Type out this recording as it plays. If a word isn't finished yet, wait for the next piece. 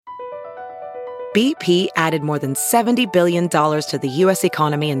BP added more than $70 billion to the U.S.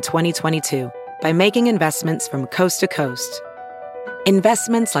 economy in 2022 by making investments from coast to coast.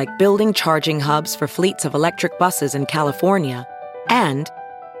 Investments like building charging hubs for fleets of electric buses in California and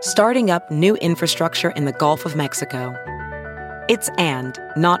starting up new infrastructure in the Gulf of Mexico. It's and,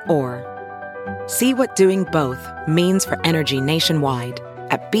 not or. See what doing both means for energy nationwide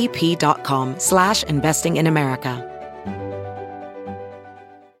at bp.com/investing in America.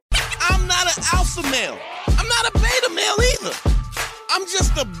 I'm not an alpha male. I'm not a beta male either. I'm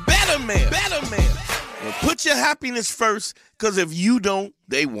just a better man. Better man. Well, put your happiness first, because if you don't,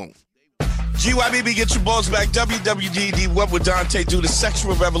 they won't. GYBB, get your balls back. WWDD, What Would Dante Do? The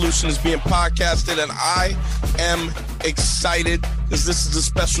Sexual Revolution is being podcasted, and I am excited because this is a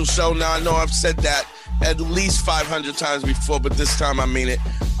special show. Now, I know I've said that at least 500 times before, but this time I mean it.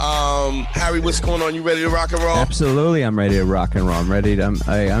 Harry, what's going on? You ready to rock and roll? Absolutely, I'm ready to rock and roll. I'm ready to.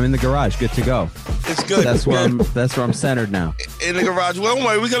 I'm in the garage, good to go. It's good. That's where I'm centered now. In the garage. Well, don't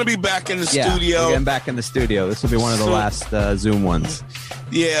worry, we're gonna be back in the studio. We're getting back in the studio. This will be one of the last Zoom ones.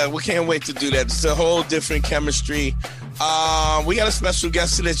 Yeah, we can't wait to do that. It's a whole different chemistry. We got a special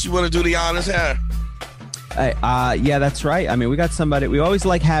guest today. You want to do the honors, Harry? Yeah, that's right. I mean, we got somebody. We always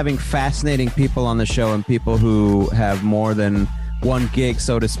like having fascinating people on the show and people who have more than one gig,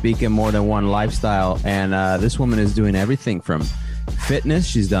 so to speak, and more than one lifestyle. And this woman is doing everything from fitness.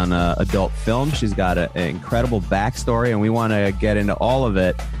 She's done adult film. She's got an incredible backstory, and we want to get into all of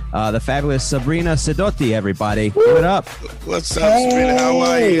it. The fabulous Sabrina Sidoti, everybody. Give it up. What's up, Sabrina? How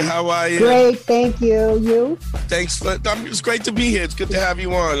are you? Great, thank you. You? Thanks for. It's great to be here. It's good to have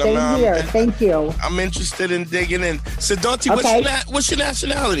you on. Same here. Thank you. I'm interested in digging in. Sidoti, okay. What's your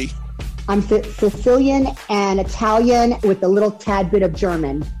nationality? I'm Sicilian and Italian with a little tad bit of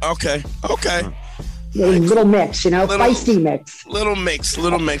German. Okay. Little mix, feisty mix. Little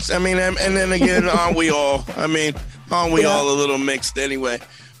mix. I mean, and then again, aren't we all? I mean, aren't we all a little mixed anyway?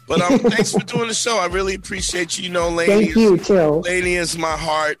 But thanks for doing the show. I really appreciate you. Lady. Thank you too. Lady is my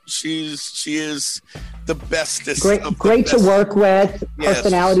heart. She is the bestest. Great to work with. Yes.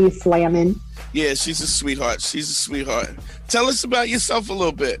 Personality is slamming. Yeah, she's a sweetheart. Tell us about yourself a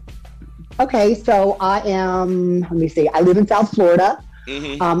little bit. Okay, so I am. Let me see. I live in South Florida.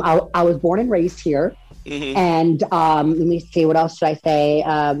 Mm-hmm. I was born and raised here. Mm-hmm. And let me see. What else should I say?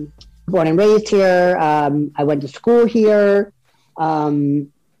 Born and raised here. I went to school here.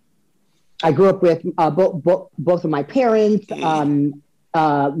 I grew up with both of my parents.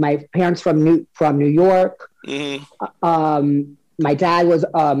 Mm-hmm. My parents from New York. Mm-hmm. My dad was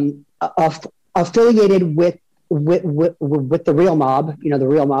affiliated with the real mob. The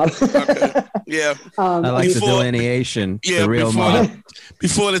real mob. Okay. Yeah. I like the delineation. Yeah. The real mob.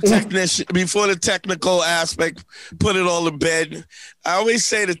 Before the technical aspect, put it all to bed. I always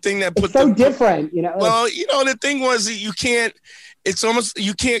say the thing that put different. Well, the thing was that you can't. It's almost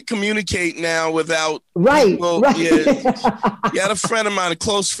you can't communicate now without right. People, right. Yeah. You had a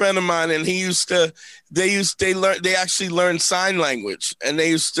close friend of mine, and they actually learned sign language, and they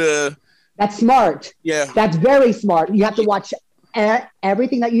used to. That's smart. Yeah, that's very smart. You have to watch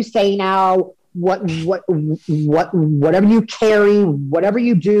everything that you say now. Whatever you carry, whatever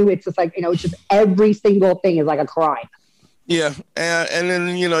you do, it's just like it's just every single thing is like a crime. Yeah, and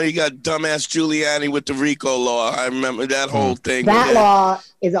then you got dumbass Giuliani with the RICO law. I remember that whole thing. That law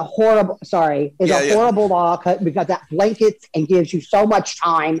is a horrible. Horrible law because that blankets and gives you so much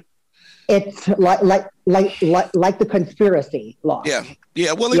time. It's like the conspiracy law. Yeah.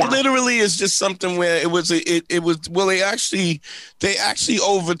 Yeah, well, it literally is just something where it was. Well, they actually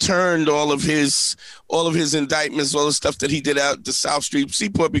overturned all of his indictments, all the stuff that he did out at the South Street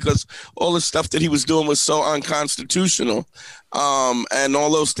Seaport, because all the stuff that he was doing was so unconstitutional, and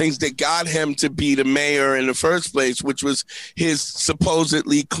all those things that got him to be the mayor in the first place, which was his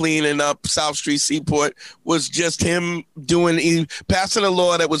supposedly cleaning up South Street Seaport, was just him passing a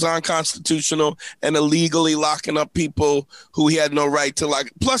law that was unconstitutional and illegally locking up people who he had no right to lock.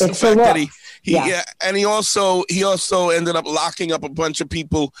 Plus the fact that he also ended up locking up a bunch of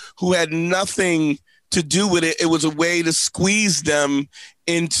people who had nothing to do with it. It was a way to squeeze them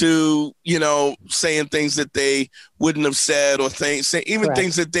into, saying things that they wouldn't have said, or things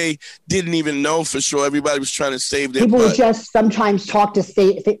that they didn't even know for sure. Everybody was trying to save their people butt. Would just sometimes talk to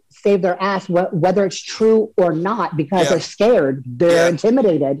save their ass, whether it's true or not, because they're scared. They're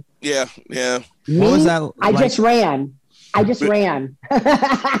intimidated. Yeah. What was that like? I just ran.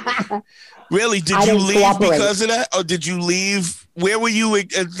 Really? Did you leave because of that? Or did you leave? Where were you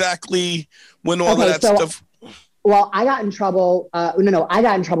exactly when all of that stuff? Well, I got in trouble. I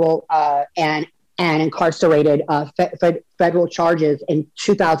got in trouble and incarcerated federal charges in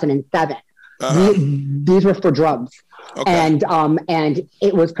 2007. These were for drugs. Okay. And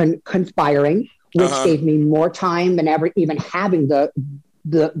it was conspiring, which gave me more time than ever even having the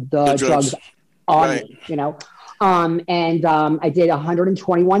drugs on me, you know. I did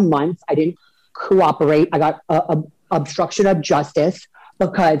 121 months. I didn't cooperate. I got obstruction of justice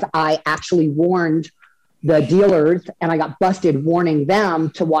because I actually warned the dealers, and I got busted warning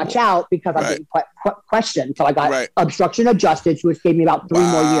them to watch out because I'm being questioned. So I got obstruction of justice, which gave me about 3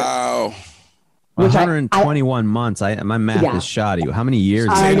 more years. 121 months. My math is shoddy. How many years?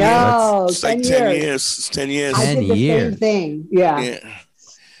 I know. It's like 10 years. It's 10 years. I did the same thing.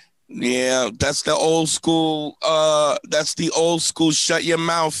 Yeah, that's the old school. That's the old school. Shut your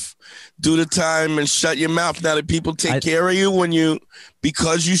mouth, do the time, and shut your mouth. Now, did people take care of you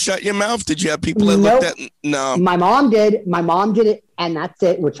because you shut your mouth? Did you have people that looked at? No, my mom did. My mom did it, and that's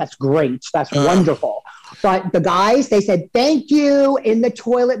it. Which that's great. That's wonderful. But the guys, they said thank you in the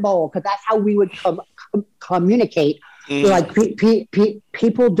toilet bowl because that's how we would communicate. Like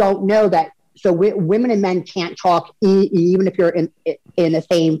people don't know that. So women and men can't talk even if you're in the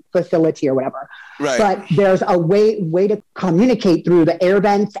same facility or whatever. Right. But there's a way to communicate through the air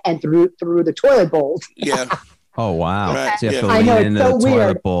vents and through the toilet bowls. Yeah. Oh wow. Right. So you have to I know, lean it's into so the weird.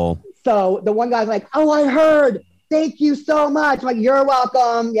 toilet bowl. So the one guy's like, "Oh, I heard. Thank you so much." I'm like, "You're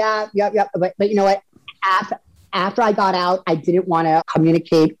welcome." Yeah. Yep. But you know what? After I got out, I didn't want to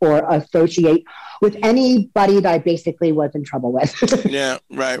communicate or associate with anybody that I basically was in trouble with. Yeah,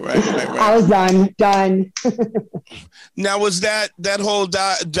 right. I was done. Now, was that whole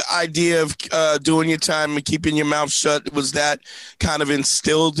the idea of doing your time and keeping your mouth shut, was that kind of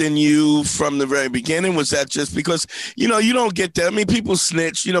instilled in you from the very beginning? Was that just because, you don't get that? I mean, people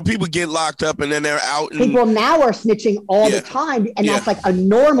snitch, people get locked up and then they're out. And, people now are snitching all the time, and that's like a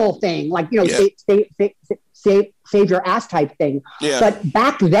normal thing. Like, save your ass type thing. Yeah. But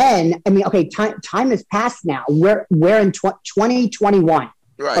back then, I mean, okay, time has passed now. We're in 2021.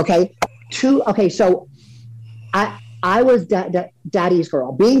 Right. Okay. So I was daddy's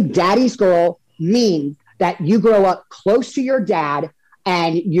girl. Being daddy's girl means that you grow up close to your dad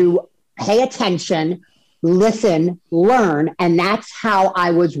and you pay attention, listen, learn. And that's how I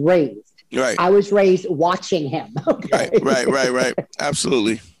was raised. Right. I was raised watching him. Okay? Right.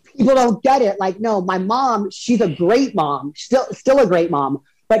 Absolutely. People don't get it. Like, no, my mom, she's a great mom, still a great mom,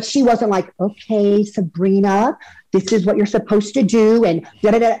 but she wasn't like, okay, Sabrina, this is what you're supposed to do. And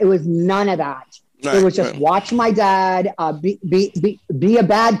it was none of that. Right, it was just watch my dad, be a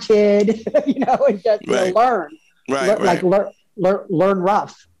bad kid, and just learn. Learn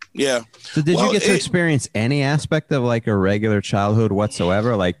rough. Yeah. So did you get to experience any aspect of like a regular childhood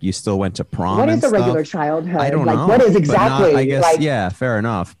whatsoever? Like you still went to prom? What is a regular childhood? I don't know. What is exactly? I guess, fair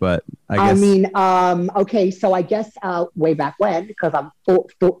enough. But I mean, okay. So I guess way back when, because I'm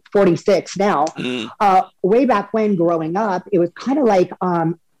 46 now, way back when growing up, it was kind of like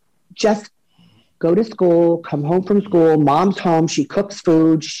just go to school, come home from school, mom's home, she cooks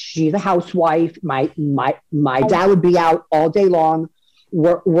food, she's a housewife. My dad would be out all day long.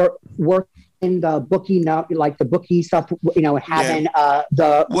 Work in the bookie, like the bookie stuff, having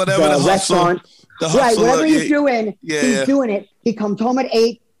the restaurant, whatever he's doing, he's doing it. He comes home at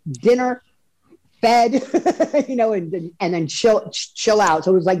 8, dinner, bed, and then chill out.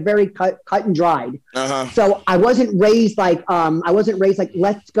 So it was like very cut and dried. So I wasn't raised like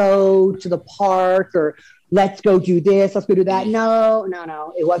let's go to the park or let's go do this, let's go do that. No,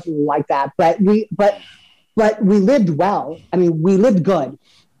 it wasn't like that. But we lived well. I mean, we lived good,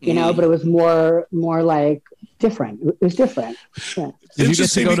 but it was more like different. It was different. Yeah. Did you get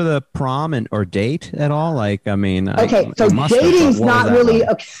to go to the prom or date at all? Like, I mean, so dating's not really.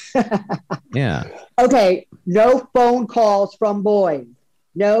 Okay. Yeah. Okay. No phone calls from boys.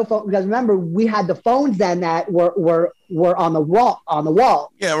 No phone, because remember we had the phones then that were on the wall.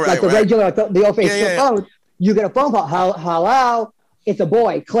 Yeah, right. Like the regular, the old Facebook phone. You get a phone call. Hello. It's a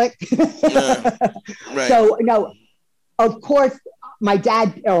boy. Click. Right. So, of course, my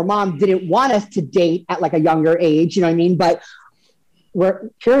dad or mom didn't want us to date at like a younger age. You know what I mean? But we're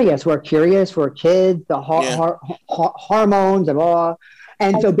curious. We're kids, the hormones and all.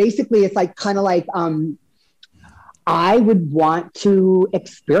 And so basically, it's like kind of like I would want to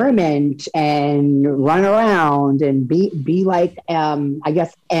experiment and run around and be like I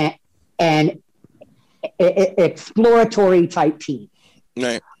guess an exploratory type teen.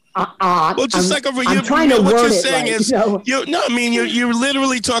 Right. Well, just I'm, like over I'm you, trying to what word you're it saying right, is, you know? you're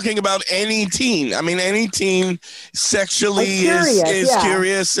literally talking about any teen. I mean, any teen sexually is yeah.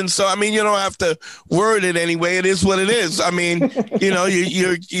 curious, and so I mean, you don't have to word it anyway. It is what it is. I mean,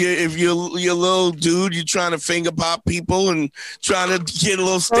 you're if you're a little dude, you're trying to finger pop people and trying to get a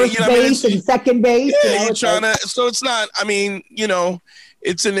little First base and second base. Yeah, you're trying to. So it's not. I mean,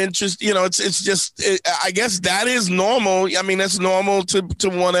 it's an interest, it's just, I guess that is normal. I mean, that's normal to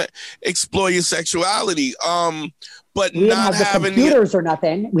want to explore your sexuality. But we didn't not have the having computers or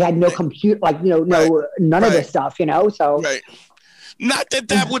nothing. We had no compute, none of this stuff, so. Right. Not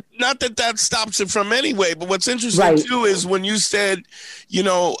that stops it from anyway, but what's interesting too is when you said,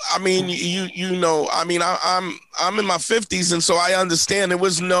 I mean, I'm in my 50s. And so I understand there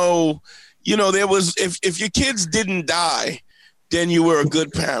was no, there was, if your kids didn't die, then you were a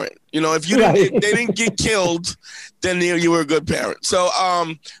good parent. If you didn't, if they didn't get killed, then you were a good parent. So,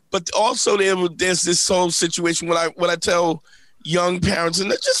 but also there's this whole situation. What I tell young parents, and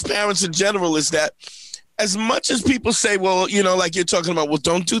not just parents in general, is that as much as people say, well, like you're talking about, well,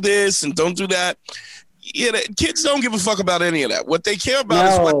 don't do this and don't do that. Yeah, kids don't give a fuck about any of that. What they care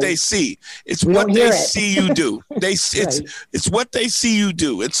about is what they see. It's what they see you do. It's what they see you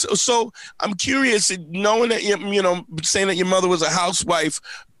do. It's so I'm curious, knowing that saying that your mother was a housewife.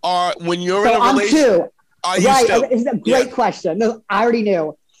 When you're in a relationship, are you still? It's a great question. No, I already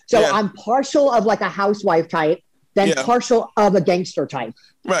knew. So I'm partial of like a housewife type, then partial of a gangster type.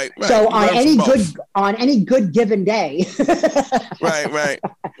 Right. So on any good given day. Right.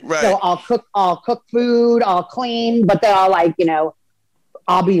 So I'll cook food, I'll clean, but then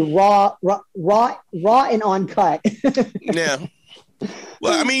I'll be raw and uncut. Yeah.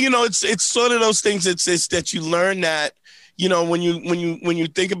 Well, I mean, it's sort of those things. It's that you learn that, when you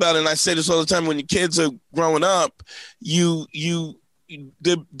think about it, and I say this all the time, when your kids are growing up, the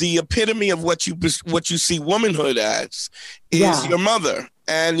epitome of what you see womanhood as is your mother.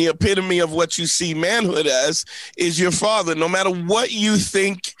 And the epitome of what you see manhood as is your father. No matter what you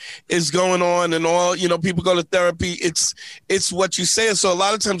think is going on and all, people go to therapy, it's what you say. And so a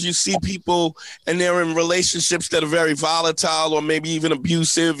lot of times you see people and they're in relationships that are very volatile or maybe even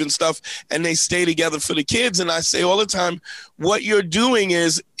abusive and stuff, and they stay together for the kids. And I say all the time, what you're doing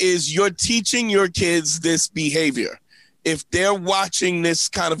is you're teaching your kids this behavior. If they're watching this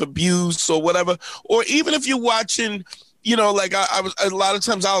kind of abuse or whatever, or even if you're watching, like I was, a lot of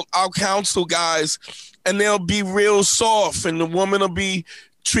times I'll counsel guys and they'll be real soft and the woman will be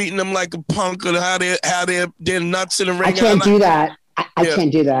treating them like a punk or how they're nuts in the ring. I can't do that. I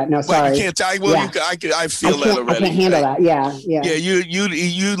can't do that. No, sorry. Well, you can't. I feel that already. I can't handle that. Yeah. Yeah.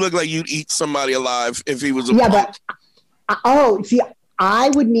 You look like you'd eat somebody alive if he was a punk. But I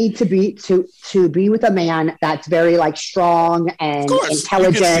would need to be with a man that's very strong and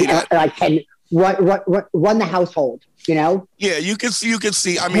intelligent and can run the household. Yeah, you can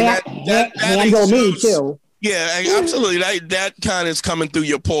see. I mean, that handle me too. Yeah, absolutely. That kind of is coming through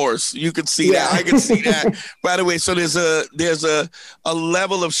your pores. You can see that. I can see that right away. So there's a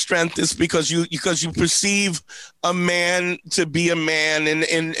level of strength. It's because you perceive a man to be a man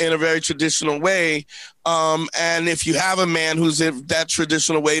in a very traditional way. And if you have a man who's in that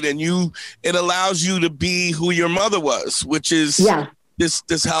traditional way, then it allows you to be who your mother was, which is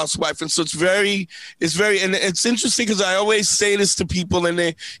this housewife. And so it's very, and it's interesting because I always say this to people and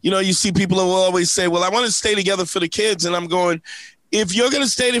they, you see people who will always say, well, I want to stay together for the kids. And I'm going, if you're going to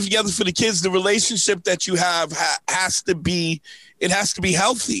stay together for the kids, the relationship that you have has to be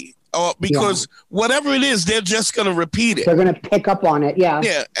healthy. Because whatever it is, they're just going to repeat it. They're going to pick up on it. Yeah.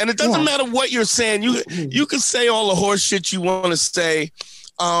 Yeah. And it doesn't matter what you're saying. You can say all the horse shit you want to say.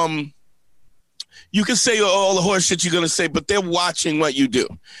 You can say all the horse shit you're going to say, but they're watching what you do.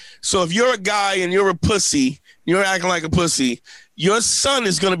 So if you're a guy and you're a pussy, you're acting like a pussy, your son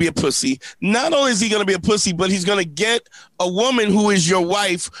is going to be a pussy. Not only is he going to be a pussy, but he's going to get a woman who is your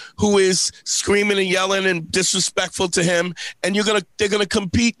wife, who is screaming and yelling and disrespectful to him. And they're going to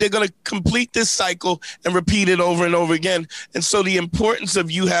compete. They're going to complete this cycle and repeat it over and over again. And so the importance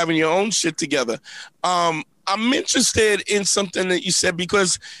of you having your own shit together. I'm interested in something that you said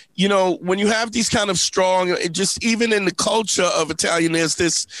because, when you have these kind of strong, just even in the culture of Italian, there's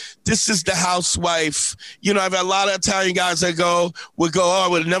this is the housewife. I've had a lot of Italian guys that would go, oh, I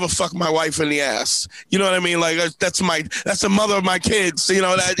would never fuck my wife in the ass. You know what I mean? Like that's the mother of my kids. They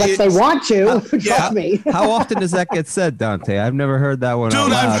want to. Trust me. How often does that get said, Dante? I've never heard that one.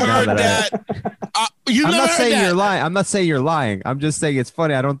 Dude, I've heard that. I'm not saying you're lying. I'm not saying you're lying. I'm just saying it's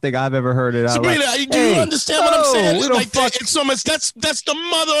funny. I don't think I've ever heard it. Sabrina, do you understand what I'm saying? It's so much. That's the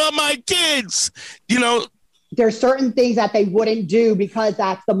mother of my kids. there's certain things that they wouldn't do because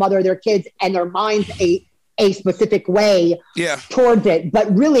that's the mother of their kids and their mind's a specific way towards it.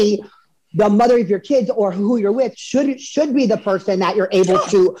 But really, the mother of your kids or who you're with should be the person that you're able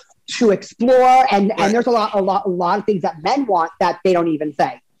to explore. And there's a lot of things that men want that they don't even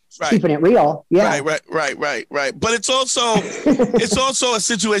say. Keeping it real. Yeah. Right. But it's also a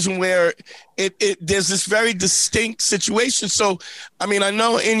situation where there's this very distinct situation. So, I mean, I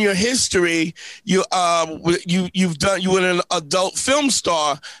know in your history, you were an adult film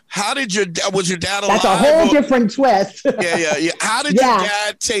star. How did was your dad alive? That's a whole different twist. Yeah. How did your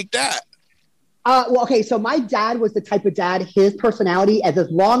dad take that? Well, okay. So my dad was the type of dad, his personality as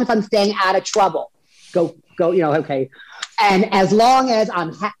long as I'm staying out of trouble, go, okay. And as long as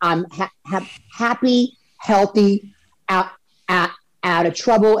I'm happy, healthy, out of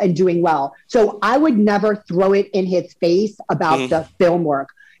trouble and doing well. So I would never throw it in his face about the film work.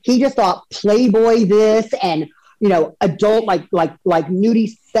 He just thought Playboy this and, adult, like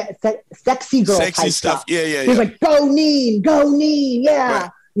nudie, sexy girl sexy type stuff. Yeah. He was like, go Neen. Yeah.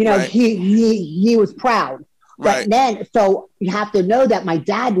 Right. He was proud. Right. But then, so you have to know that my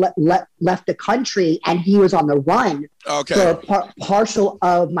dad left the country and he was on the run for partial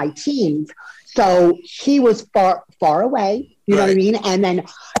of my teens. So he was far away, you know what I mean? And then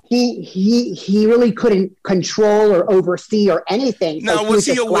he really couldn't control or oversee or anything. Now, so was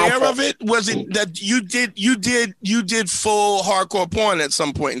he aware of it? Was it that you did full hardcore porn at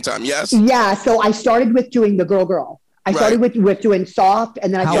some point in time? Yes. Yeah. So I started with doing the girl. I started with doing soft,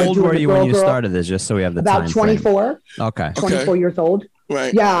 and then I started doing the girl. How old were you when you started this? Just so we have the time. About 24. Okay. 24 years old.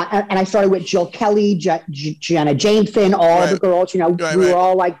 Right. Yeah, and I started with Jill Kelly, Jenna Jameson, all the girls. We were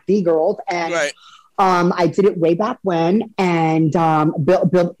all like the girls, and I did it way back when, and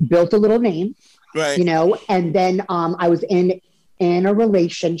built a little name. Right. And then I was in a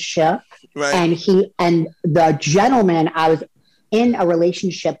relationship, and the gentleman I was in a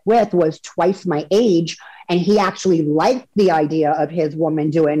relationship with was twice my age. And he actually liked the idea of his woman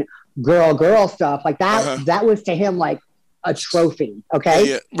doing girl stuff like that. That was to him like a trophy. Okay.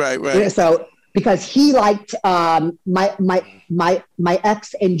 Yeah. Right. So because he liked my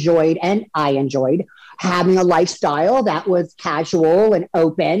ex enjoyed and I enjoyed having a lifestyle that was casual and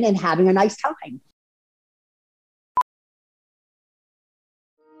open and having a nice time.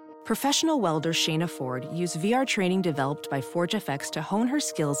 Professional welder Shayna Ford used VR training developed by ForgeFX to hone her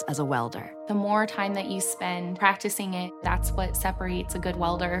skills as a welder. The more time that you spend practicing it, that's what separates a good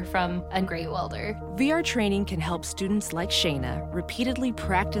welder from a great welder. VR training can help students like Shayna repeatedly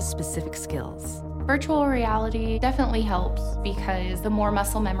practice specific skills. Virtual reality definitely helps because the more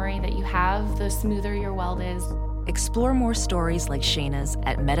muscle memory that you have, the smoother your weld is. Explore more stories like Shayna's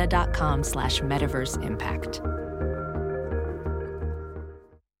at meta.com/metaverseimpact.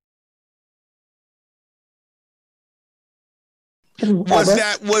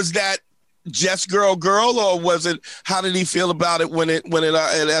 Was that just girl, or was it? How did he feel about it when it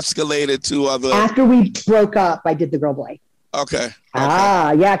escalated to other? After we broke up, I did the girl boy. Okay.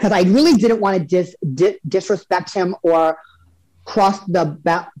 Yeah, because I really didn't want to disrespect him or cross the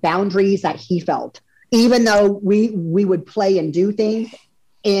boundaries that he felt. Even though we would play and do things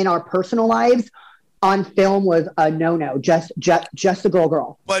in our personal lives, on film was a no. Just the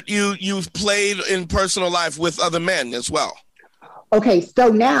girl. But you've played in personal life with other men as well. Okay, so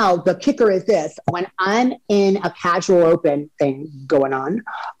now the kicker is this. When I'm in a casual open thing going on,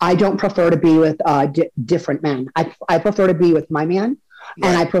 I don't prefer to be with different men. I prefer to be with my man,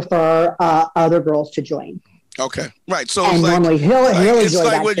 and I prefer other girls to join. Okay, right. So and it's like, normally he'll it's enjoy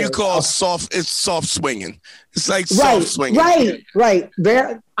like that what too. You call soft. It's soft swinging. It's like soft swinging. Right.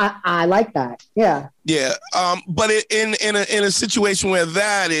 I like that. Yeah. Yeah. But in a situation where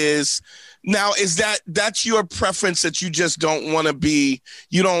that is. Now, that's your preference that you just don't want to be,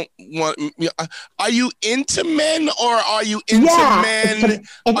 you don't want, are you into men or are you into men?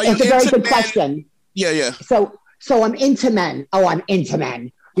 It's a very good question. Yeah. So I'm into men. Oh, I'm into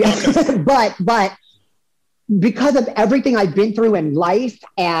men. Yeah. Okay. but because of everything I've been through in life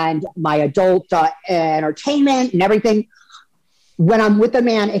and my adult entertainment and everything, when I'm with a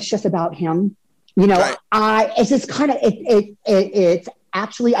man, it's just about him. It's just kind of, it's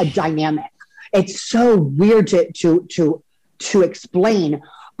actually a dynamic. It's so weird to explain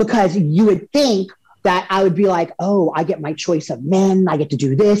because you would think that I would be like, oh, I get my choice of men. I get to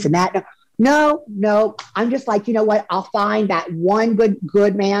do this and that. No. I'm just like, you know what? I'll find that one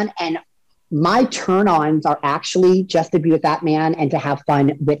good man. And my turn-ons are actually just to be with that man and to have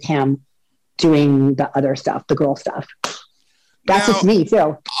fun with him doing the other stuff, the girl stuff. That's Now, just me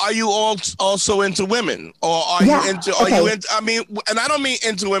too. Are you also into women, or are Yeah, you into? I mean, and I don't mean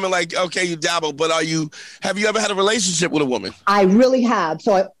into women like okay, you dabble, but have you ever had a relationship with a woman? I really have.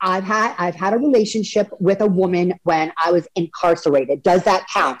 So I've had a relationship with a woman when I was incarcerated. Does that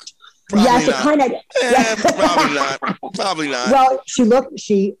count? Probably yes, not. it kind of. Yeah, probably not. Probably not. Well, she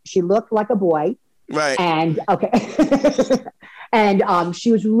looked like a boy, Right. and okay, and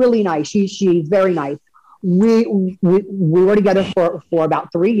she was really nice. She's very nice. We were together for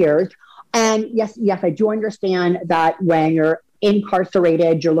about 3 years, and yes, I do understand that when you're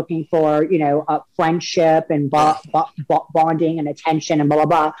incarcerated, you're looking for a friendship and bonding and attention and blah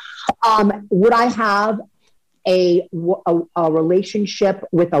blah blah. Would I have a relationship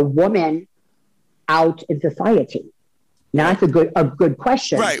with a woman out in society? Now that's a good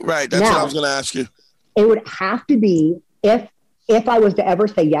question. Right. That's what I was going to ask you. It would have to be if I was to ever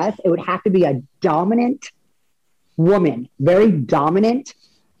say yes, it would have to be a dominant woman, very dominant,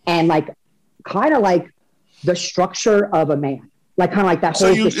 and kind of like the structure of a man. Like kind of like that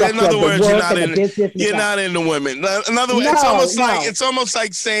whole structure of the work and the business. You're not into women. In other words, it's almost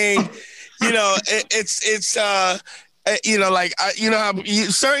like saying, it's how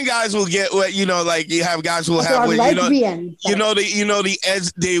certain guys will get what like you have guys who will have lesbians.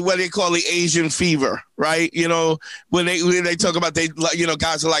 The what they call the Asian fever, right? When they talk about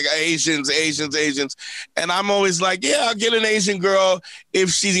guys are like Asians, and I'm always like, yeah, I'll get an Asian girl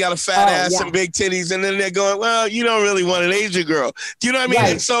if she's got a fat ass and big titties, and then they're going, well, you don't really want an Asian girl. Do you know what I mean?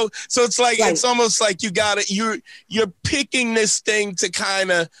 Right. And so it's like it's almost like you got it. You're picking this thing to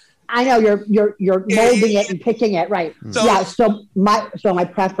kind of. I know you're molding it and picking it, right? So my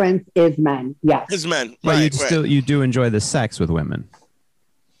preference is men. Yes, is men. But you do enjoy the sex with women.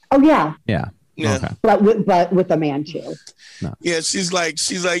 Oh yeah. Yeah. Okay. But with a man too. No. Yeah, she's like,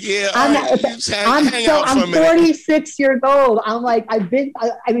 yeah. I'm 46 years old. I'm like, I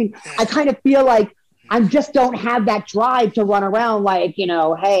kind of feel like I just don't have that drive to run around like,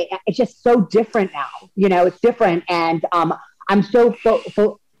 hey, it's just so different now. It's different, and I'm so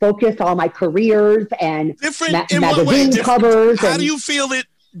focused on my careers and different magazine covers. How do you feel it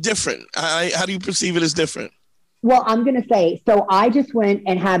different? How do you perceive it as different? Well, I'm going to say, so I just went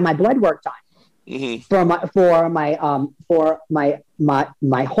and had my blood work done for my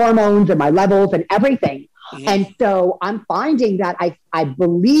hormones and my levels and everything. Mm-hmm. And so I'm finding that I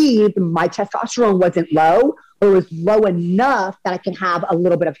believe my testosterone wasn't low, but it was low enough that I can have a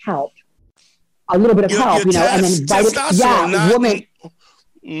little bit of help. And then women.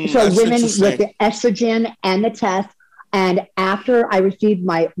 So women with the estrogen and the test, and after I received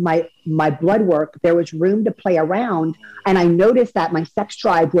my blood work, there was room to play around, and I noticed that my sex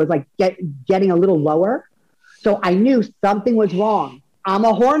drive was like getting a little lower. So I knew something was wrong. I'm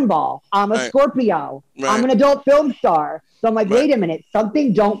a hornball. I'm a Scorpio. Right. I'm an adult film star. So I'm like, wait a minute,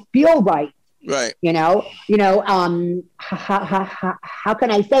 something don't feel right. Right. How can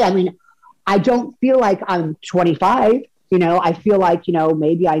I say? I mean, I don't feel like I'm 25. I feel like,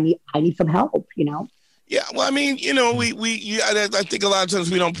 maybe I need some help, Yeah. Well, I mean, I think a lot of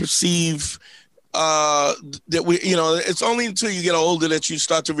times we don't perceive that it's only until you get older that you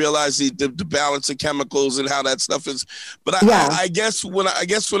start to realize the balance of chemicals and how that stuff is. But I guess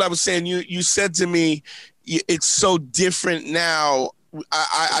what I was saying, you said to me, it's so different now.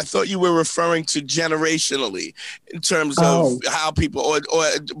 I thought you were referring to generationally in terms of how people,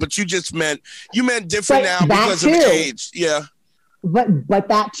 but you meant different now because of age. Yeah. But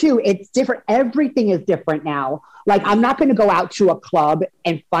that too, it's different. Everything is different now. Like I'm not going to go out to a club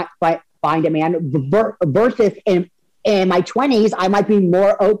and find a man versus in my 20s, I might be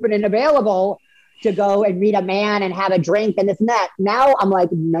more open and available to go and meet a man and have a drink and this and that. Now I'm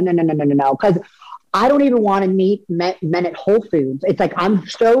like, no. Because I don't even want to meet men at Whole Foods. It's like, I'm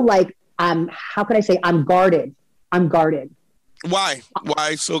so like, how can I say? I'm guarded. Why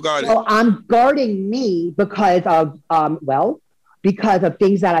so guarded? Well, I'm guarding me because of,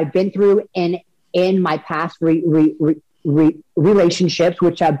 things that I've been through in my past relationships,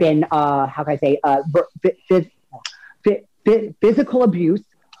 which have been, how can I say, physical abuse.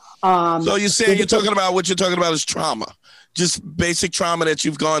 So you're saying what you're talking about is trauma. Just basic trauma that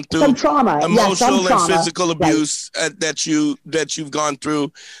you've gone through, some trauma, emotional and physical abuse that you've gone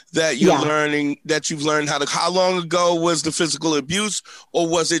through, that you've learned how long ago was the physical abuse, or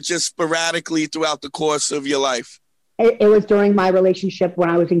was it just sporadically throughout the course of your life? It was during my relationship when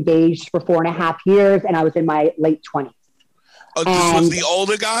I was engaged for 4.5 years and I was in my late 20s. Oh, this was the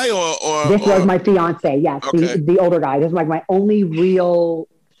older guy or this was my fiance. Yes. Okay. The older guy. This was like my only real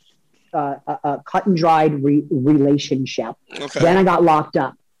cut and dried relationship. Okay. Then I got locked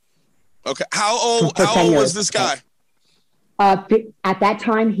up. Okay. How old was this guy? At that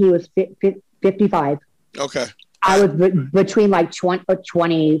time, he was 55. Okay. I was between like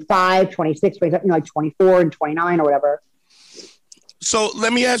 25, 26, like 24 and 29 or whatever. So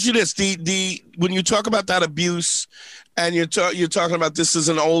let me ask you this: when you talk about that abuse, and you're talking about this as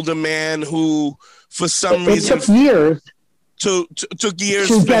an older man who, for some reason, took years. Took years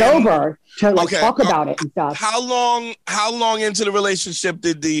to get him. over, to like talk about it and stuff. How long into the relationship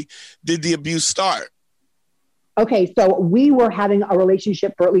did the abuse start? Okay, so we were having a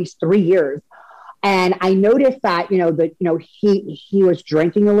relationship for at least 3 years. And I noticed that, he was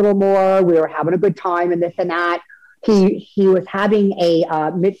drinking a little more. We were having a good time and this and that. He was having a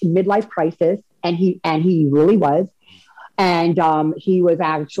midlife crisis, and he really was. And he was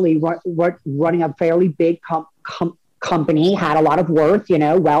actually running a fairly big company, had a lot of worth,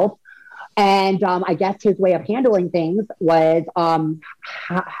 wealth. And I guess his way of handling things was,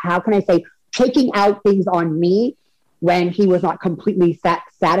 how can I say, taking out things on me when he was not completely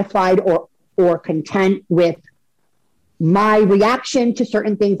satisfied or content with my reaction to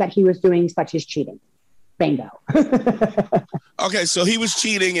certain things that he was doing, such as cheating. Bingo. Okay, so he was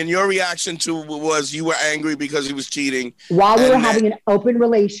cheating, and your reaction to was you were angry because he was cheating. While we were having an open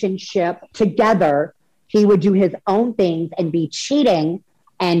relationship together, he would do his own things and be cheating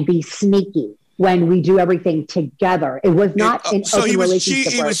and be sneaky when we do everything together. It was not an open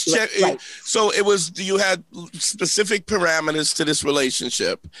relationship. Right. So it was, you had specific parameters to this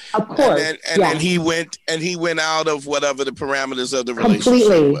relationship. Of course. And then he went out of whatever the parameters of the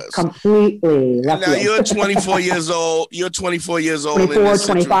relationship was. Completely. Now you're 24 years old. You're 24 years old. 24,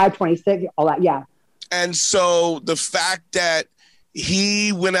 25, 26, all that. Yeah. And so the fact that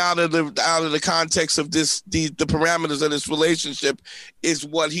he went out of the context of the parameters of this relationship is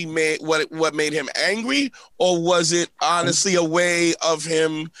what made him angry, or was it honestly a way of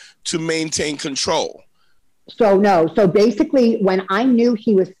him to maintain control? So no. So basically, when I knew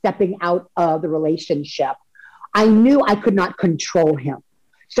he was stepping out of the relationship, I knew I could not control him.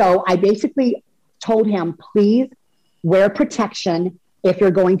 So I basically told him, please wear protection if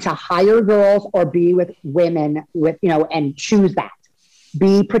you're going to hire girls or be with women and choose that.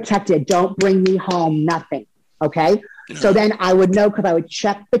 Be protected. Don't bring me home. Nothing. Okay. So then I would know, because I would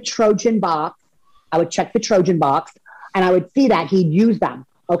check the Trojan box. And I would see that he'd use them.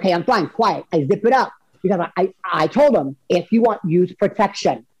 Okay. I'm fine. Quiet. I zip it up because I told him, if you want, use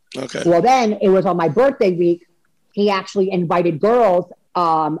protection. Okay. Well, then it was on my birthday week. He actually invited girls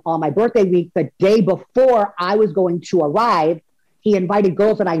on my birthday week, the day before I was going to arrive. He invited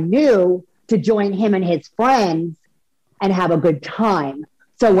girls that I knew to join him and his friends and have a good time.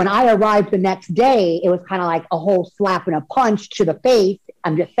 So when I arrived the next day, it was kind of like a whole slap and a punch to the face.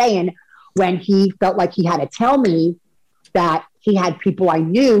 I'm just saying, when he felt like he had to tell me that he had people I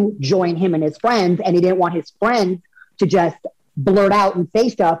knew join him and his friends, and he didn't want his friends to just blurt out and say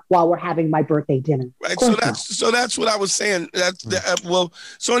stuff while we're having my birthday dinner. Right. So that's what I was saying.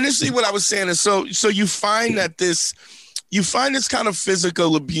 So initially what I was saying is, so you find this kind of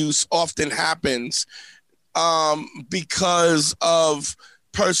physical abuse often happens because of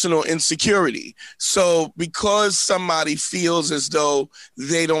personal insecurity. So because somebody feels as though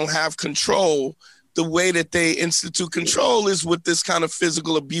they don't have control, the way that they institute control is with this kind of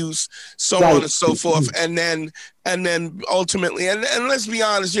physical abuse, so on and so forth. And then ultimately, and let's be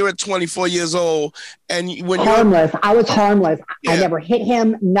honest, you're at 24 years old, and when harmless. I was harmless. Yeah. I never hit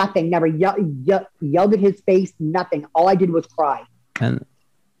him, nothing, never yelled at his face, nothing. All I did was cry. And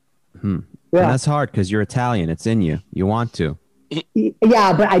that's hard because you're Italian. It's in you. You want to.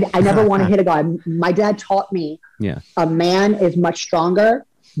 Yeah, but I never want to hit a guy. My dad taught me a man is much stronger.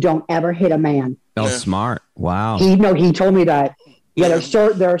 Don't ever hit a man. Oh, smart. Wow. He told me that. Yeah,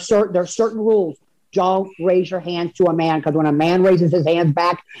 there are certain rules. Don't raise your hands to a man, because when a man raises his hands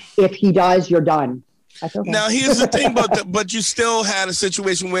back, if he does, you're done. Okay. Now, here's the thing, but you still had a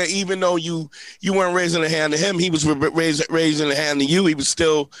situation where even though you weren't raising a hand to him, he was raising a hand to you. He was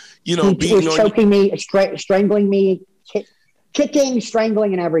still, beating he was choking me, strangling me, kicking,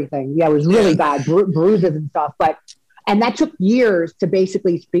 strangling, and everything. Yeah, it was really bad, bruises and stuff. And that took years to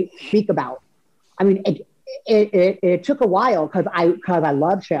basically speak about. I mean, it took a while because I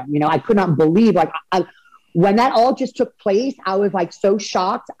loved him. I could not believe when that all just took place. I was like so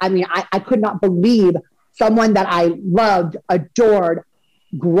shocked. I mean, I could not believe someone that I loved, adored,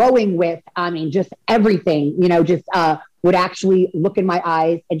 growing with. I mean, just everything. Would actually look in my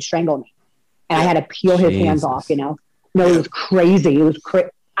eyes and strangle me, and I had to peel his hands off. No, it was crazy. It was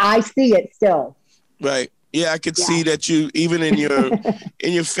I see it still. Right. Yeah, I could Yeah. see that you, even in your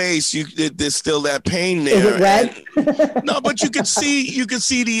face, there's still that pain there. Is it red? No, but you could see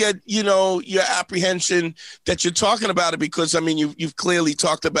the your apprehension that you're talking about it, because I mean you've clearly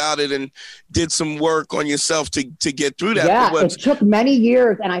talked about it and did some work on yourself to get through that. Yeah, it took many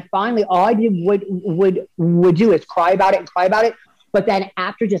years, and I finally all I did would do is cry about it and cry about it. But then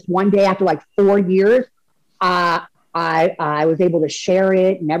after just one day, after like 4 years, I was able to share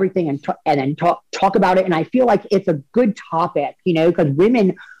it and everything, and then talk about it. And I feel like it's a good topic, because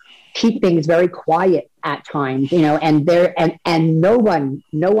women keep things very quiet at times, and no one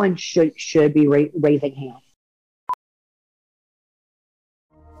should be raising hands.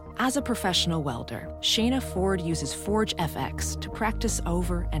 As a professional welder, Shayna Ford uses Forge FX to practice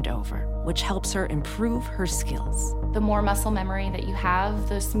over and over, which helps her improve her skills. The more muscle memory that you have,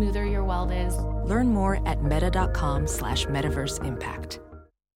 the smoother your weld is. Learn more at meta.com/metaverseimpact.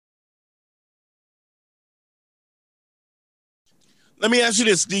 Let me ask you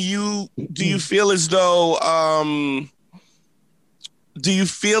this: Do you feel as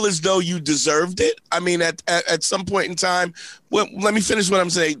though you deserved it? I mean, at some point in time, well, let me finish what I'm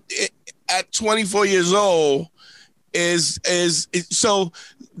saying. At 24 years old, so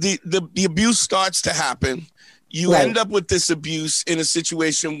the abuse starts to happen. You Right. end up with this abuse in a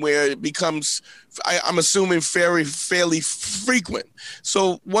situation where it becomes, I'm assuming, fairly frequent.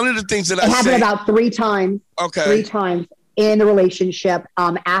 So one of the things that It happened about 3 times. Okay. 3 times in the relationship.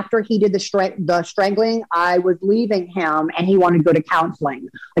 After he did the strangling, I was leaving him, and he wanted to go to counseling.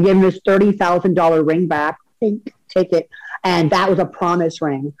 I gave him his $30,000 ring back. Take it. And that was a promise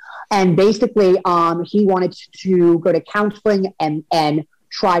ring. And basically, he wanted to go to counseling and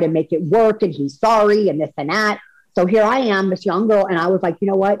try to make it work. And he's sorry and this and that. So here I am, this young girl. And I was like, you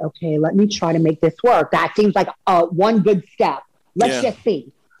know what? Okay, let me try to make this work. That seems like one good step. Let's just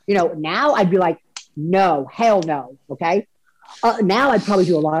see. Now I'd be like, no, hell no. Okay. Now I'd probably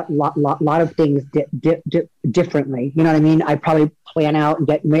do a lot of things differently. You know what I mean? I'd probably plan out and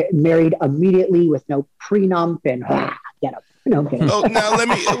get married immediately with no prenup and get up. No, okay. Oh, now let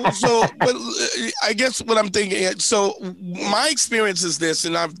me. So, but I guess what I'm thinking. So, my experience is this,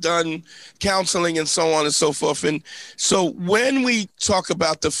 and I've done counseling and so on and so forth. And so, when we talk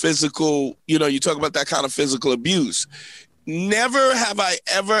about the physical, you talk about that kind of physical abuse. Never have I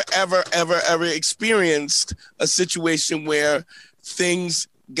ever experienced a situation where things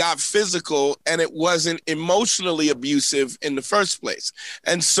got physical and it wasn't emotionally abusive in the first place.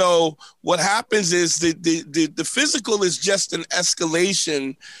 And so what happens is the physical is just an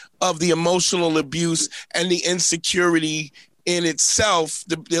escalation of the emotional abuse and the insecurity in itself.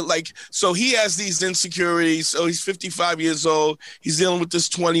 So he has these insecurities. So he's 55 years old. He's dealing with this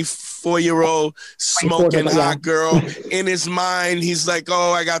 24-year-old smoking hot girl. In his mind, he's like,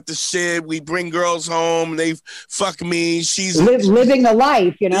 oh, I got the shit. We bring girls home. They fuck me. She's living the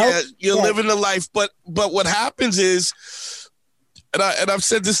life, Yeah, you're living the life. But what happens is, and I've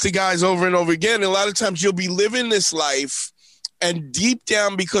said this to guys over and over again, a lot of times you'll be living this life, and deep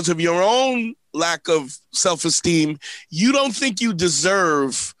down, because of your own lack of self-esteem, you don't think you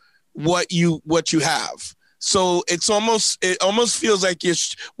deserve what you have. So it almost feels like you're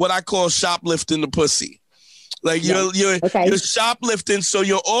what I call shoplifting the pussy. Like you're shoplifting, so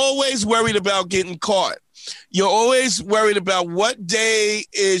you're always worried about getting caught. You're always worried about what day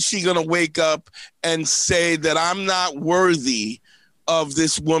is she gonna wake up and say that I'm not worthy of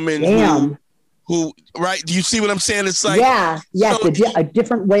this woman who, right? Do you see what I'm saying? It's like, a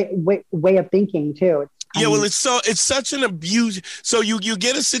different way of thinking too. It's such an abuse. So you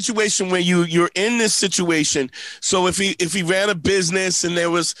get a situation where you're in this situation. So if he ran a business and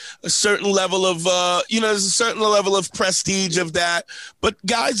there was a certain level of there's a certain level of prestige of that. But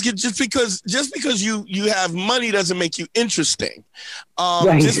guys, just because you have money doesn't make you interesting.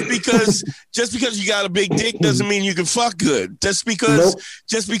 Just because you got a big dick doesn't mean you can fuck good. Just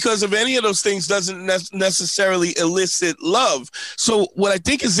because of any of those things doesn't necessarily elicit love. So what I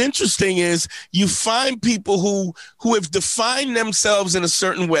think is interesting is you find people who have defined themselves in a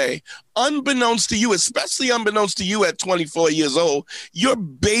certain way, unbeknownst to you, especially unbeknownst to you at 24 years old, you're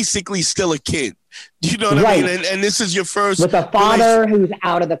basically still a kid. You know what I mean? And this is your first with a father who's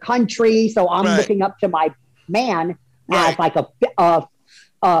out of the country. So I'm looking up to my man as like a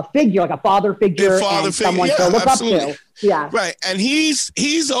figure, like a father figure, someone to look up to. Yeah. Right. And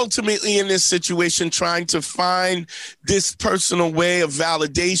he's ultimately in this situation trying to find this personal way of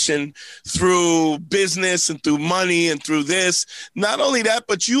validation through business and through money and through this. Not only that,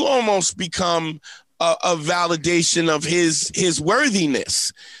 but you almost become a validation of his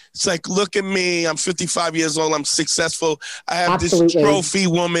worthiness. It's like, look at me. I'm 55 years old. I'm successful. I have Absolutely. this trophy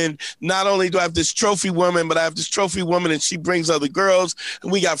woman. Not only do I have this trophy woman, but I have this trophy woman and she brings other girls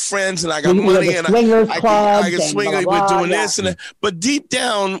and we got friends and I got money and I can swing. We're doing this and that. But deep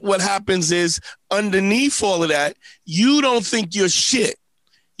down, what happens is underneath all of that, you don't think you're shit.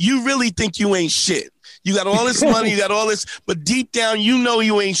 You really think you ain't shit. You got all this money, you got all this, but deep down, you know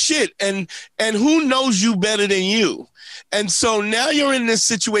you ain't shit. And who knows you better than you? And so now you're in this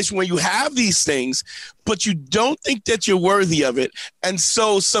situation where you have these things, but you don't think that you're worthy of it. And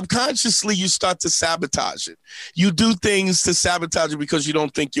so subconsciously, you start to sabotage it. You do things to sabotage it because you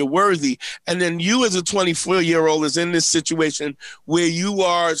don't think you're worthy. And then you as a 24-year-old is in this situation where you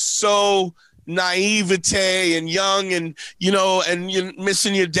are so naivete and young and, you know, and you're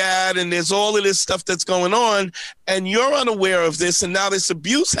missing your dad and there's all of this stuff that's going on and you're unaware of this. And now this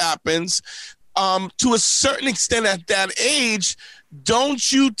abuse happens to a certain extent at that age.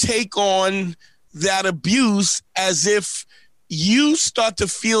 Don't you take on that abuse as if you start to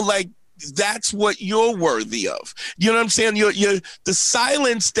feel like that's what you're worthy of. You know what I'm saying? You're the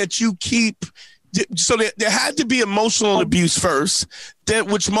silence that you keep. So there had to be emotional abuse first,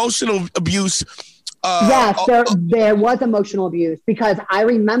 which emotional abuse. Yes, there was emotional abuse because I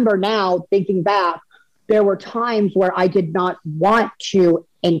remember now thinking back, there were times where I did not want to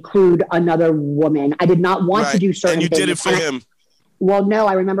include another woman. I did not want to do certain things. And you did it for him. Well, no,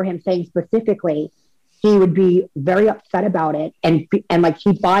 I remember him saying specifically, he would be very upset about it and like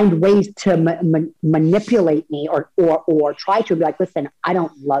he'd find ways to manipulate me or try to be like, listen, I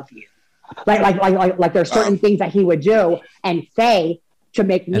don't love you. Like there's certain things that he would do and say to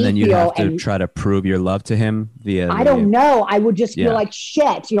make me feel. And then you have to try to prove your love to him via. I don't know. I would just feel like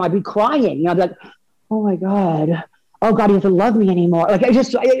shit. You know, I'd be crying. You know, I'd be like, oh my God. Oh God, he doesn't love me anymore. Like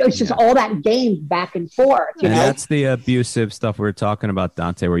it's just all that games back and forth. You know? That's the abusive stuff we were talking about,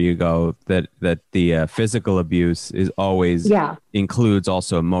 Dante, where you go that the physical abuse is always includes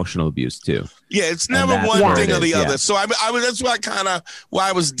also emotional abuse too. Yeah, it's never one thing or the other. So I that's why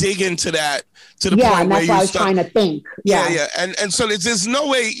I was digging to that to the point and that's where why I was trying to think. Yeah. And so there's no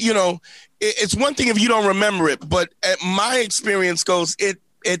way, you know, it's one thing if you don't remember it, but my experience goes,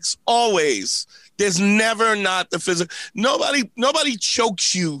 it's always. There's never not the physical. Nobody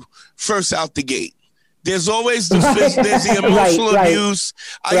chokes you first out the gate. There's always there's the emotional abuse.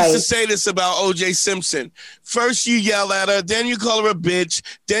 I used to say this about O.J. Simpson. First you yell at her, then you call her a bitch,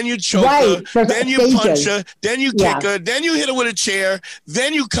 then you choke her, then you punch her, then you kick her, then you hit her with a chair,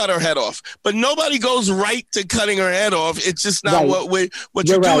 then you cut her head off. But nobody goes right to cutting her head off. It's just not what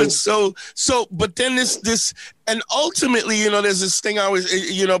you're doing. So but then this and ultimately, you know, there's this thing I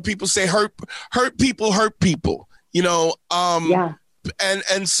always, you know, people say hurt people, you know,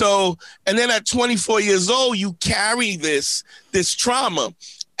 And so, and then at 24 years old, you carry this trauma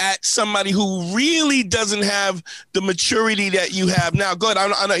at somebody who really doesn't have the maturity that you have now. Go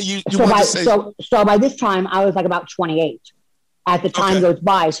ahead. I know you want to say. So by this time, I was like about 28 as the time goes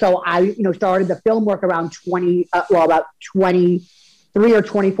by. So I, you know, started the film work around about 23 or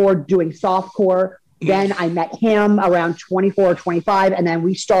 24 doing softcore. Then I met him around 24 or 25. And then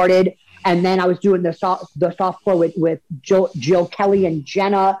we started. And then I was doing the softcore with Jill Kelly and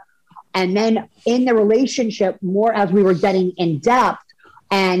Jenna. And then in the relationship, more as we were getting in depth,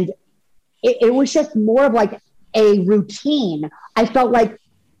 and it was just more of like a routine. I felt like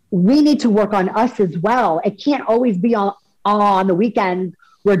we need to work on us as well. It can't always be on the weekend,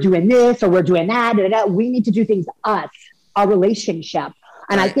 we're doing this or we're doing that. We need to do things our relationship.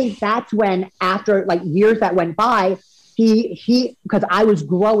 And I think that's when, after like years that went by, he because I was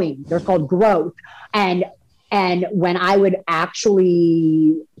growing, they're called growth. And when I would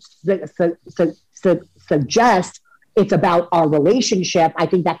actually suggest it's about our relationship, I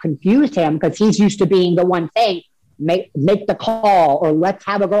think that confused him because he's used to being the one saying, make the call, or let's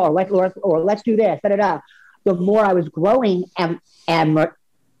have a go, or let's do this, The more I was growing and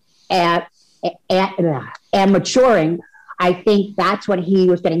maturing, I think that's when he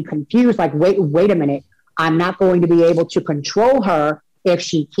was getting confused. Like, wait a minute. I'm not going to be able to control her if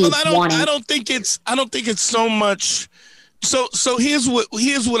she keeps wanting. I don't think it's so much. So here's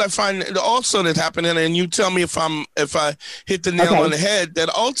what I find also that happened, and you tell me if I hit the nail on the head. That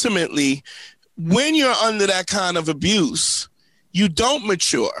ultimately, when you're under that kind of abuse, you don't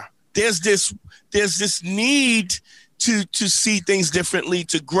mature. There's this need to see things differently,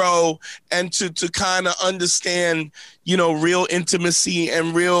 to grow, and to kind of understand, you know, real intimacy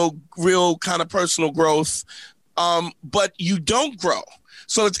and real kind of personal growth. But you don't grow.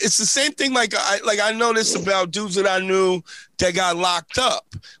 So it's the same thing. Like I noticed about dudes that I knew that got locked up.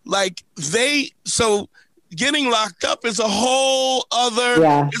 Like getting locked up is a whole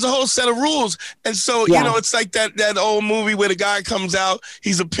set of rules. And so, it's like that old movie where the guy comes out,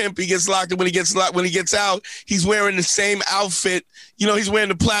 he's a pimp, he gets locked, and when he gets out, he's wearing the same outfit. He's wearing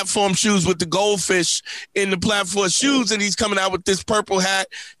the platform shoes with the goldfish in the platform shoes, and he's coming out with this purple hat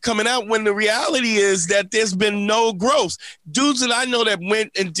coming out, when the reality is that there's been no growth. Dudes that I know that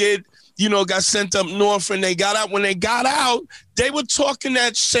went and did, got sent up north, and they got out. When they got out, they were talking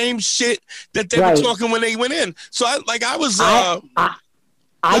that same shit that they were talking when they went in. So I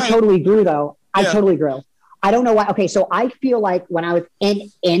totally agree, though. I totally agree. I don't know why. Okay, so I feel like when I was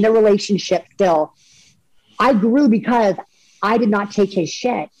in the relationship still, I grew because I did not take his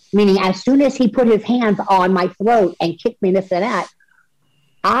shit. Meaning, as soon as he put his hands on my throat and kicked me this and that,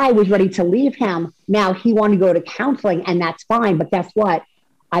 I was ready to leave him. Now he wanted to go to counseling, and that's fine. But guess what?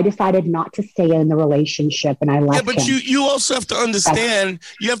 I decided not to stay in the relationship, and I left him. But you also have to understand.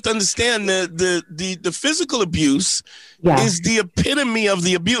 You have to understand the physical abuse is the epitome of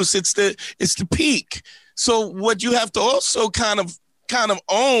the abuse. It's the peak. So what you have to also kind of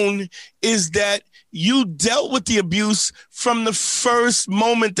own is that you dealt with the abuse from the first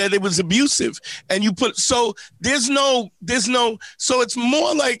moment that it was abusive, and so it's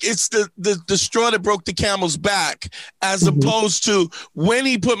more like it's the straw that broke the camel's back, as opposed to when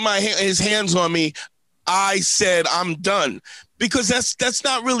he put his hands on me, I said I'm done, because that's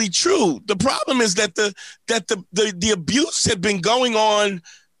not really true. The problem is that the abuse had been going on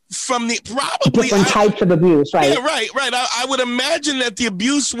from the different types of abuse, right? Yeah, right. I would imagine that the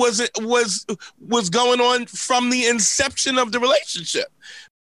abuse was going on from the inception of the relationship.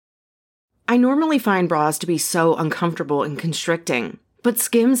 I normally find bras to be so uncomfortable and constricting, but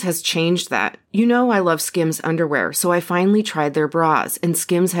Skims has changed that. I love Skims underwear, so I finally tried their bras, and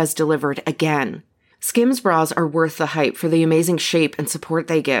Skims has delivered again. Skims bras are worth the hype for the amazing shape and support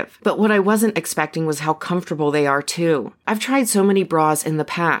they give, but what I wasn't expecting was how comfortable they are too. I've tried so many bras in the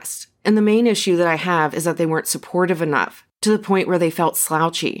past, and the main issue that I have is that they weren't supportive enough, to the point where they felt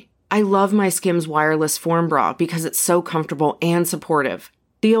slouchy. I love my Skims wireless form bra because it's so comfortable and supportive.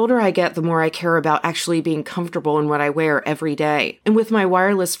 The older I get, the more I care about actually being comfortable in what I wear every day. And with my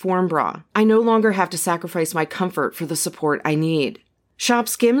wireless form bra, I no longer have to sacrifice my comfort for the support I need. Shop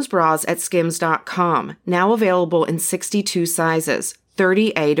Skims bras at skims.com, now available in 62 sizes,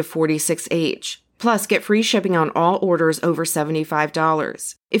 30A to 46H. Plus, get free shipping on all orders over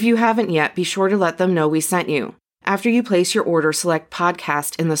 $75. If you haven't yet, be sure to let them know we sent you. After you place your order, select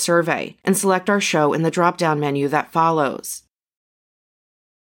podcast in the survey and select our show in the drop-down menu that follows.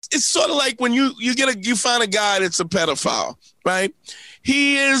 It's sort of like when you find a guy that's a pedophile, right?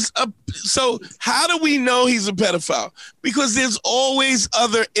 So how do we know he's a pedophile? Because there's always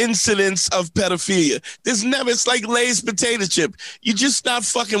other incidents of pedophilia. It's like Lay's potato chip. You're just not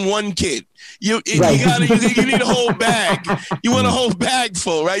fucking one kid. You need a whole bag. You want a whole bag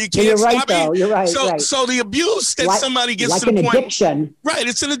full, right? You can't. You're right, though. You're right. So the abuse that somebody gets like to the an point, addiction, right?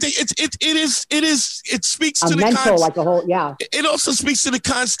 It's an addiction. It speaks to the mental, like a whole, yeah. It also speaks to the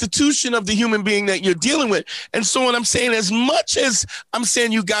constitution of the human being that you're dealing with. And so what I'm saying, as much as I'm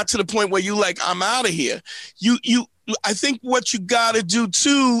saying you got to the point where you like, I'm out of here, I think what you got to do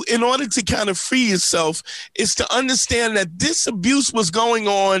too, in order to kind of free yourself, is to understand that this abuse was going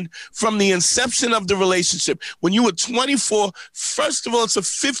on from the inception of the relationship. When you were 24, first of all, it's a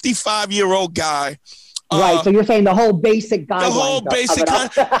 55-year-old guy. Right, so you're saying the whole basic guidelines. The whole basic,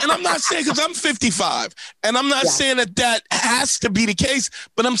 and I'm not saying, because I'm 55, and I'm not saying that has to be the case,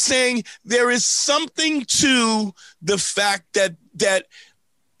 but I'm saying there is something to the fact that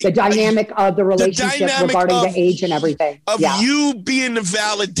the dynamic of the relationship regarding the age and everything. Of you being the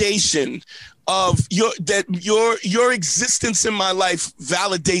validation of your existence in my life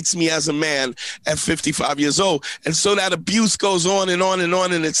validates me as a man at 55 years old. And so that abuse goes on and on and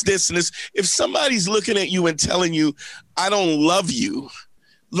on, and it's this and this. If somebody's looking at you and telling you, I don't love you,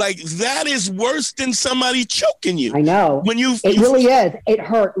 like, that is worse than somebody choking you. I know. It really is. It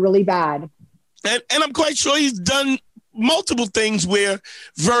hurt really bad. And I'm quite sure he's done multiple things where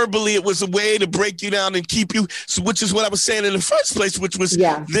verbally it was a way to break you down and keep you, which is what I was saying in the first place, which was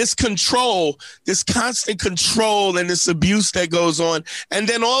this control, this constant control and this abuse that goes on. And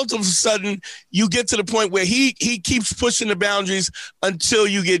then all of a sudden you get to the point where he keeps pushing the boundaries until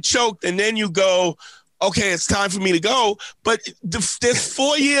you get choked, and then you go, okay, it's time for me to go. But there's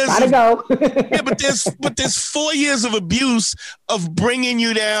 4 years. Gotta go. but there's 4 years of abuse, of bringing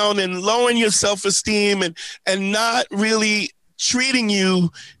you down and lowering your self-esteem and not really treating you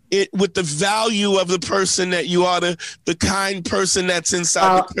with the value of the person that you are, the kind person that's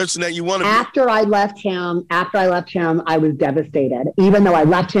inside the person that you want to be. After I left him, I was devastated. Even though I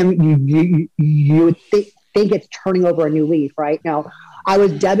left him, you would think, think it's turning over a new leaf, right? No, I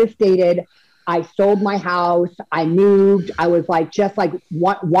was devastated. I sold my house. I moved. I was like, just like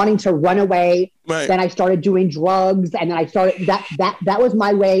wanting to run away. Right. Then I started doing drugs, and then I started that was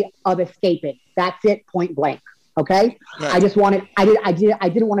my way of escaping. That's it, point blank. Okay. Right. I just wanted, I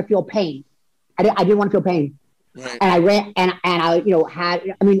didn't want to feel pain. I didn't want to feel pain. Right. And I ran, and I,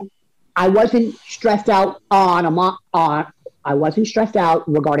 I wasn't stressed out I wasn't stressed out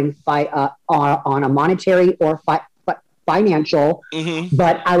regarding on a monetary or financial,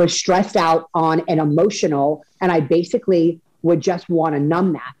 but I was stressed out on an emotional, and I basically would just want to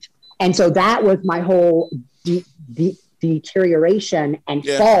numb that. And so that was my whole deterioration and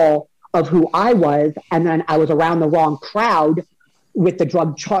fall of who I was. And then I was around the wrong crowd with the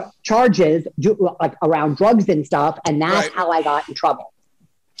drug charges, like around drugs and stuff. And that's how I got in trouble.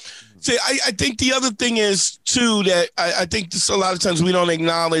 See, I think the other thing is too, that I think this, a lot of times we don't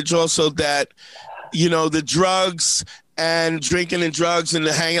acknowledge also that, the drugs and drinking and drugs and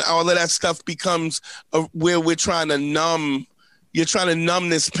the hanging, all of that stuff becomes where we're trying to numb. You're trying to numb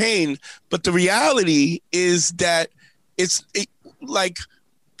this pain. But the reality is that it's like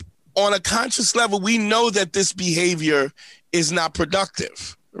on a conscious level, we know that this behavior is not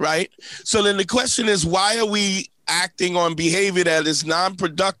productive, right? So then the question is, why are we acting on behavior that is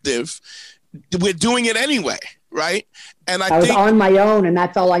non-productive? We're doing it anyway, right? And I was on my own, and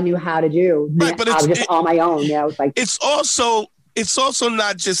that's all I knew how to do. Right, but I was just on my own. Yeah, I was like, it's also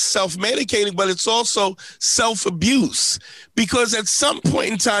not just self-medicating, but it's also self-abuse, because at some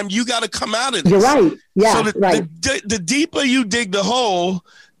point in time you got to come out of this. You're right. Yeah, so the deeper you dig the hole,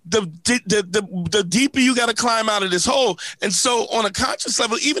 the deeper you got to climb out of this hole. And so on a conscious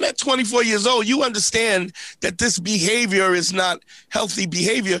level, even at 24 years old, you understand that this behavior is not healthy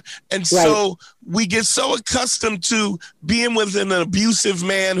behavior. And so we get so accustomed to being with an abusive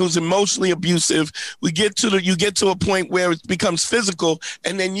man who's emotionally abusive. You get to a point where it becomes physical,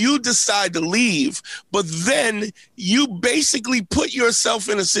 and then you decide to leave. But then you basically put yourself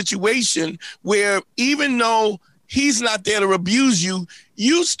in a situation where, even though he's not there to abuse you,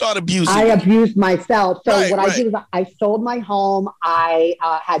 you start abusing. I abused myself. So I did was I sold my home. I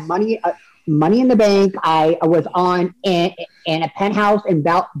had money in the bank. I was in a penthouse in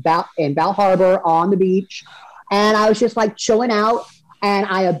Bal Harbor on the beach, and I was just like chilling out. And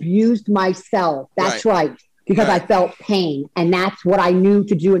I abused myself. That's right, because I felt pain, and that's what I knew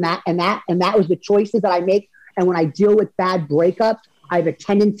to do. And that was the choices that I make. And when I deal with bad breakups, I have a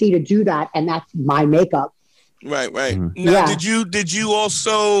tendency to do that, and that's my makeup. Right. Now, did you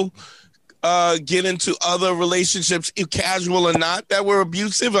also get into other relationships, casual or not, that were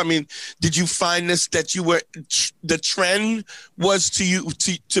abusive? I mean, did you find that you were, the trend was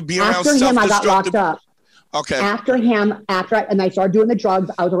to be around after him? I got locked up. Okay. After him, and I started doing the drugs.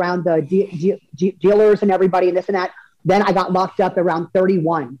 I was around the dealers and everybody and this and that. Then I got locked up around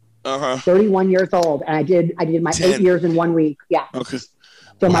 31. 31 years old, and I did my 8 years in 1 week. Yeah. Okay.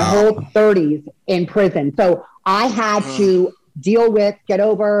 So my whole 30s in prison. So I had to deal with, get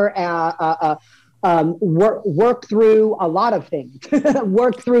over, work through a lot of things.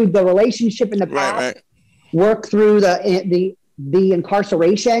 Work through the relationship in the past. Work through the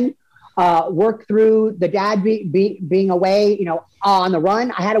incarceration. Work through the dad being away, on the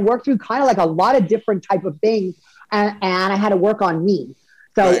run. I had to work through kind of like a lot of different type of things, and I had to work on me.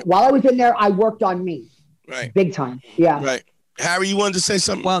 So while I was in there, I worked on me. Right. Big time. Yeah. Right. Harry, you wanted to say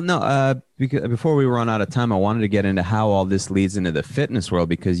something? Well, no, because before we run out of time, I wanted to get into how all this leads into the fitness world,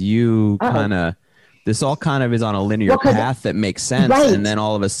 because you this all kind of is on a linear path that makes sense. Right. And then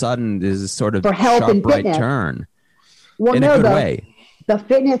all of a sudden there's this sort of sharp right turn in a good way. The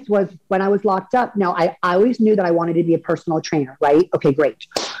fitness was when I was locked up. Now, I always knew that I wanted to be a personal trainer, right? Okay, great.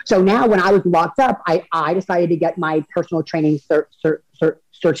 So now when I was locked up, I decided to get my personal training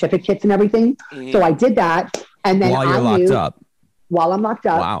certificates and everything. So I did that. And then while you're locked up. While I'm locked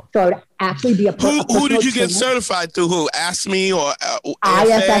up. Wow. So I'd actually be a who did you get certified through? Who? Ask Me or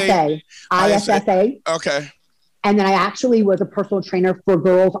ISSA. Okay. And then I actually was a personal trainer for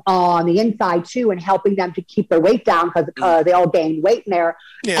girls on the inside too, and helping them to keep their weight down because they all gained weight in there.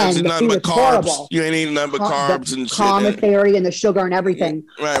 Yeah, and nothing but carbs. Horrible. You ain't eating nothing but carbs and shit. Commissary and the sugar and everything.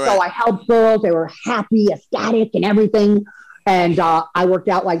 Right. So I helped girls. They were happy, ecstatic, and everything. And I worked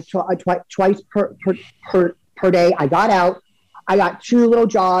out like twice per day. I got out. I got 2 little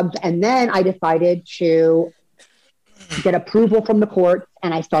jobs, and then I decided to get approval from the court,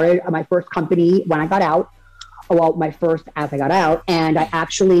 and I started my first company when I got out. Well, my first as I got out, and I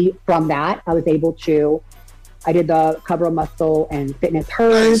actually, from that, I was able to, I did the Cover of Muscle and Fitness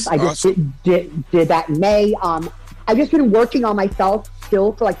Hers. I just did that in May. I've just been working on myself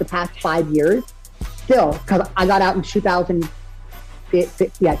still for like the past 5 years. still, because I got out in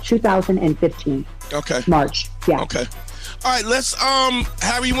 2015. Okay. March. Yeah. Okay. All right, let's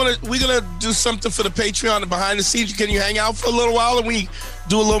Harry, we're gonna do something for the Patreon and behind the scenes. Can you hang out for a little while and we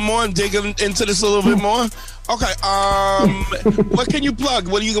do a little more and dig into this a little bit more? Okay. What can you plug?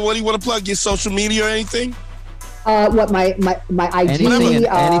 What do you want to plug? Your social media or anything? What my IG?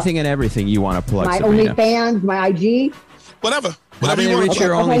 Anything and everything you want to plug. My Sabrina. OnlyFans, my IG. Whatever How do you they want. reach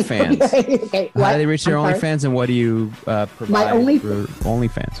your OnlyFans? Okay, How do they reach your I'm sorry? OnlyFans, and what do you provide for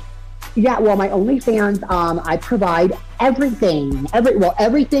OnlyFans? Yeah, well, my OnlyFans, I provide everything.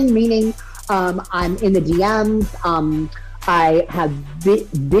 Everything meaning I'm in the DMs. I have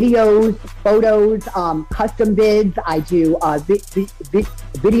videos, photos, custom vids. I do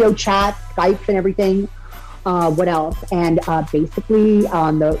video chat, Skypes, and everything. What else? And basically,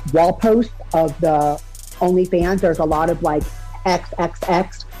 on the wall post of the OnlyFans, there's a lot of like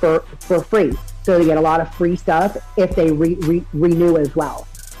XXX for free. So they get a lot of free stuff if they renew as well.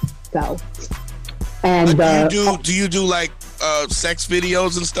 So, and do you do like sex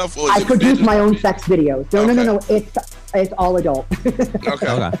videos and stuff? Or I produce my own sex videos. No. It's all adult.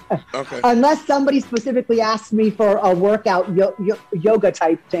 Okay. Unless somebody specifically asks me for a workout yoga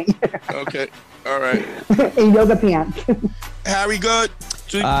type thing. Okay. All right. In yoga pants. Harry, good.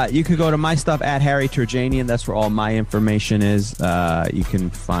 You could go to my stuff at Harry Turjanian. That's where all my information is. You can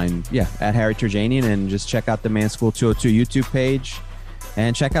find at Harry Turjanian, and just check out the Man School 202 YouTube page.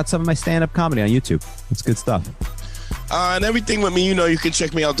 And check out some of my stand-up comedy on YouTube. It's good stuff. And everything with me, you can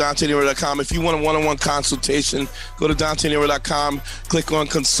check me out, DanteNero.com. If you want a one-on-one consultation, go to DanteNero.com, click on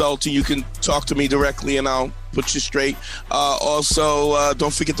consult, and you can talk to me directly, and I'll put you straight. Also,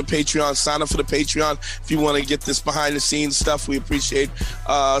 don't forget the Patreon. Sign up for the Patreon if you want to get this behind-the-scenes stuff. We appreciate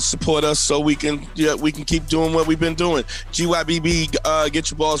support us so we can keep doing what we've been doing. GYBB,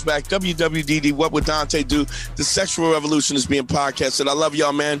 get your balls back. WWDD, What Would Dante Do? The Sexual Revolution is being podcasted. I love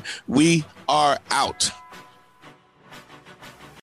y'all, man. We are out.